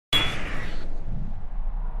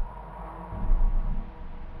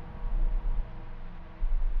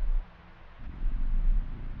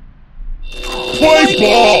play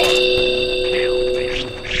ball!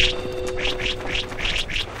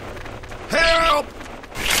 Help!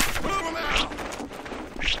 Move him out!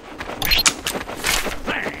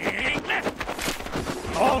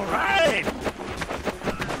 All right!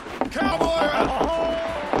 Cowboy!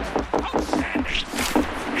 Outstanding!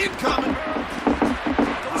 Incoming!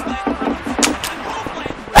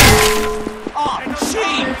 Oh,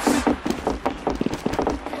 jeez!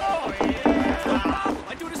 Oh, yeah!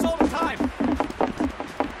 I do this all the time!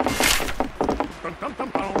 Dum, dum, dum,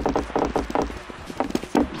 dum.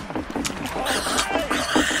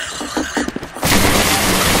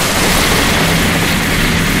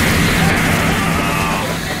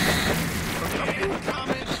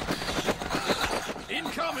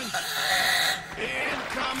 Incoming!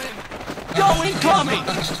 Incoming! Go incoming!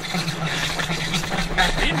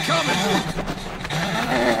 Incoming!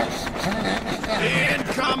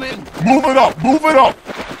 Incoming! Move it up! Move it up!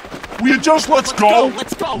 Will you just let's go?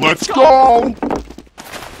 Let's go! Let's go!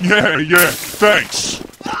 Yeah, yeah, thanks!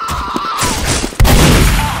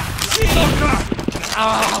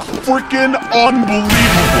 Freaking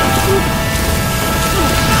unbelievable!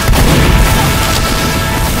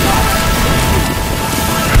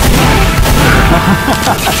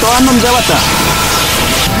 또 한 놈 잡았다.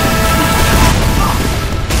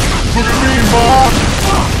 Look at me, Mom!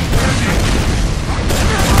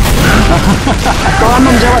 또 한 놈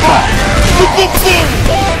잡았다.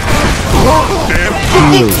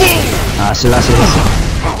 아슬아슬했어.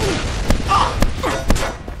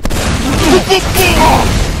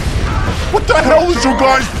 What the hell is your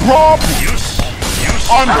guys' problem?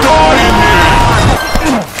 I'm dying here!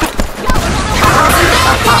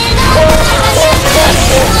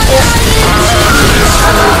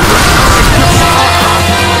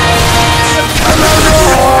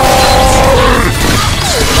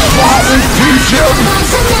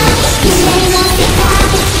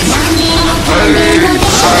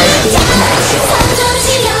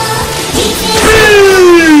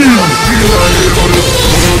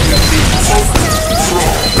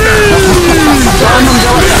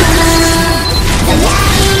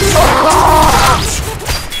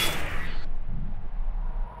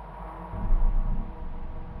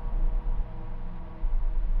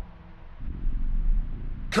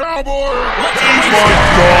 Cowboy! Oh my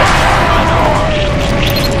God!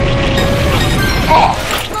 Ah!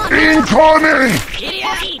 Incoming!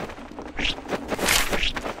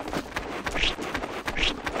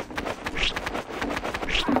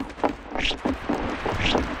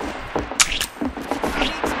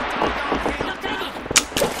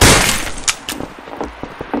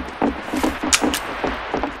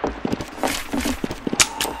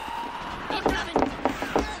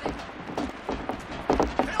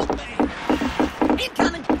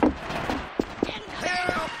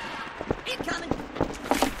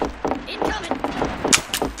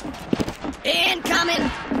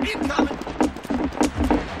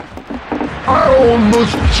 I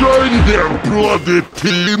almost joined their bloody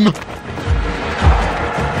team!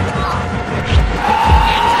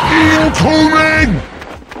 Incoming!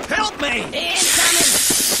 Help me! Incoming!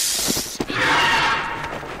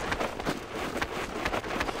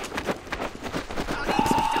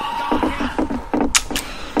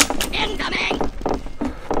 Incoming!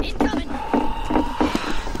 Incoming!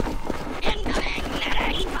 Incoming!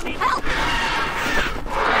 Incoming! Help!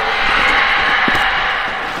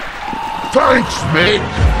 Thanks, mate!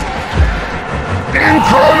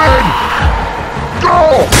 Incoming! Go!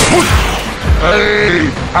 Hey,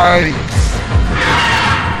 thanks!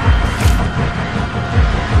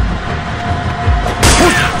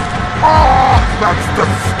 Ah, that's the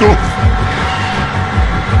stuff!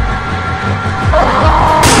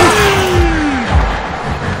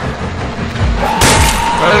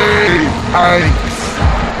 Hey, thanks!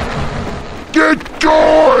 Get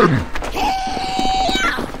going!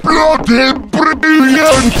 Bloody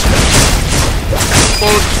brilliant!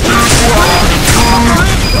 But this was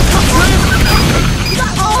good!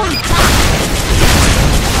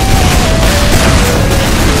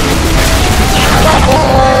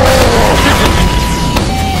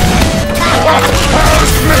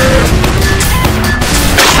 Help me!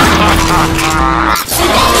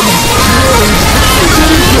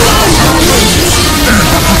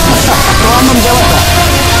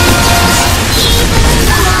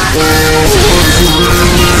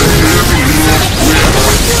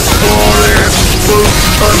 Oh,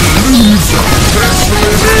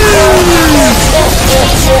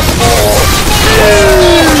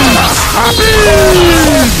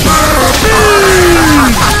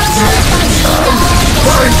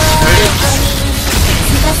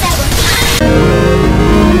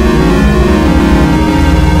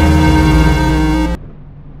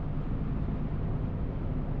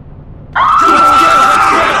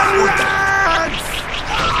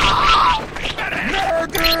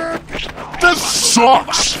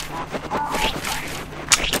 sucks!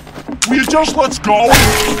 Will you just let's go?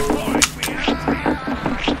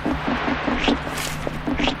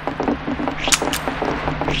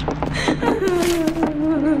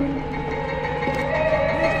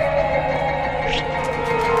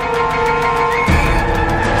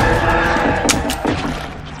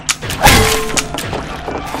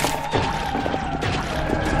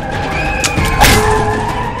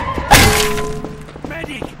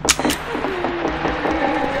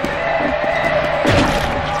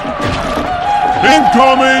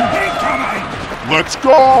 Incoming! Let's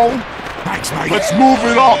go! Thanks, mate. Let's move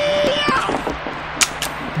it up!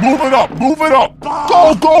 Move it up! Move it up!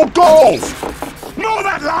 Go, go, go! Move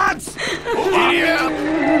it, lads!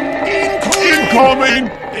 Incoming!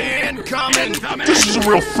 Incoming! This is a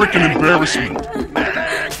real freaking embarrassment.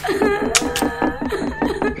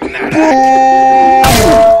 Boo!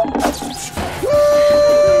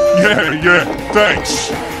 Yeah,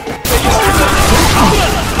 thanks.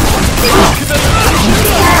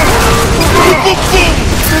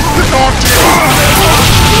 Mr. Naughty!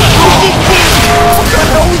 What the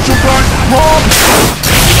hell is your guys' problem?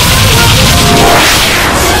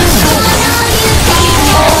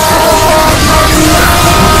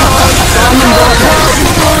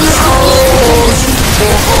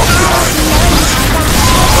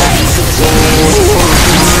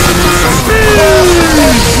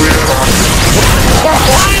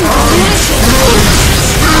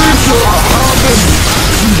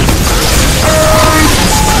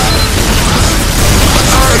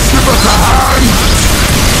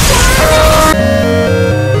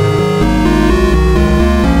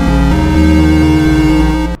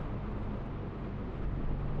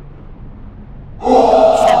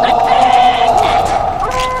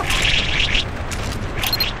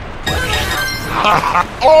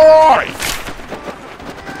 Alright!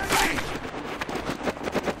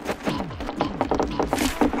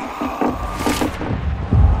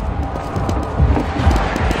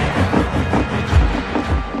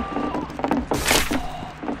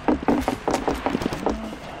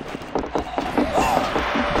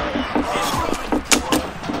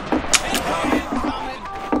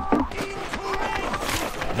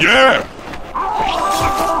 Yeah!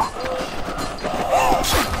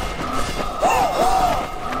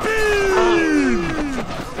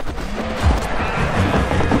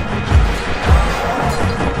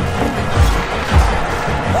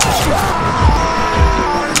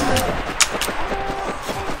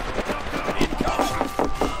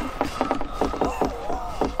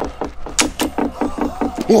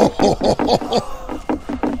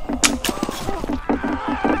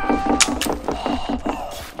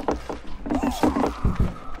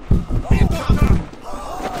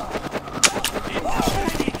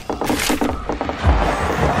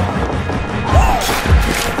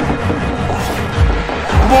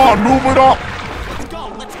 Come on, move it up!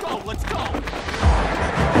 Let's go!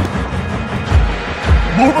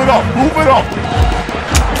 Move it up, move it up!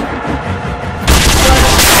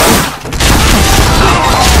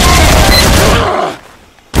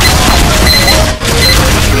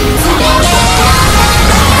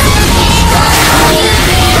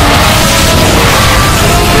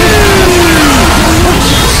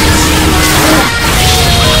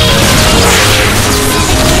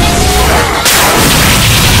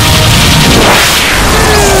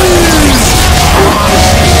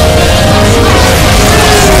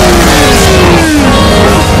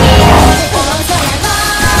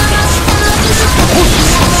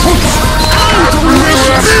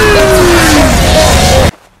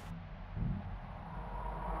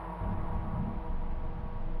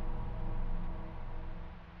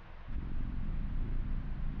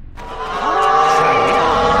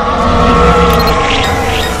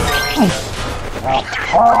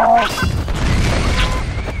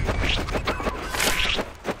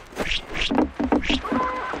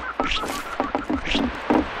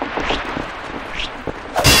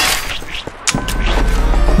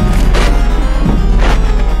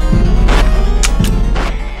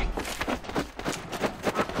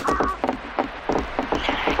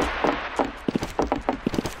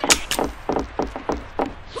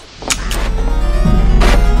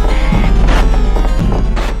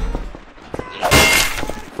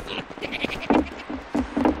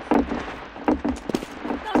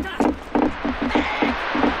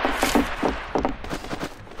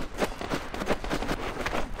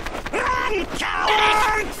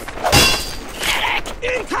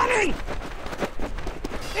 Incoming!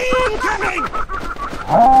 Incoming!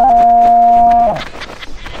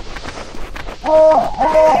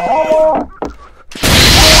 Oh,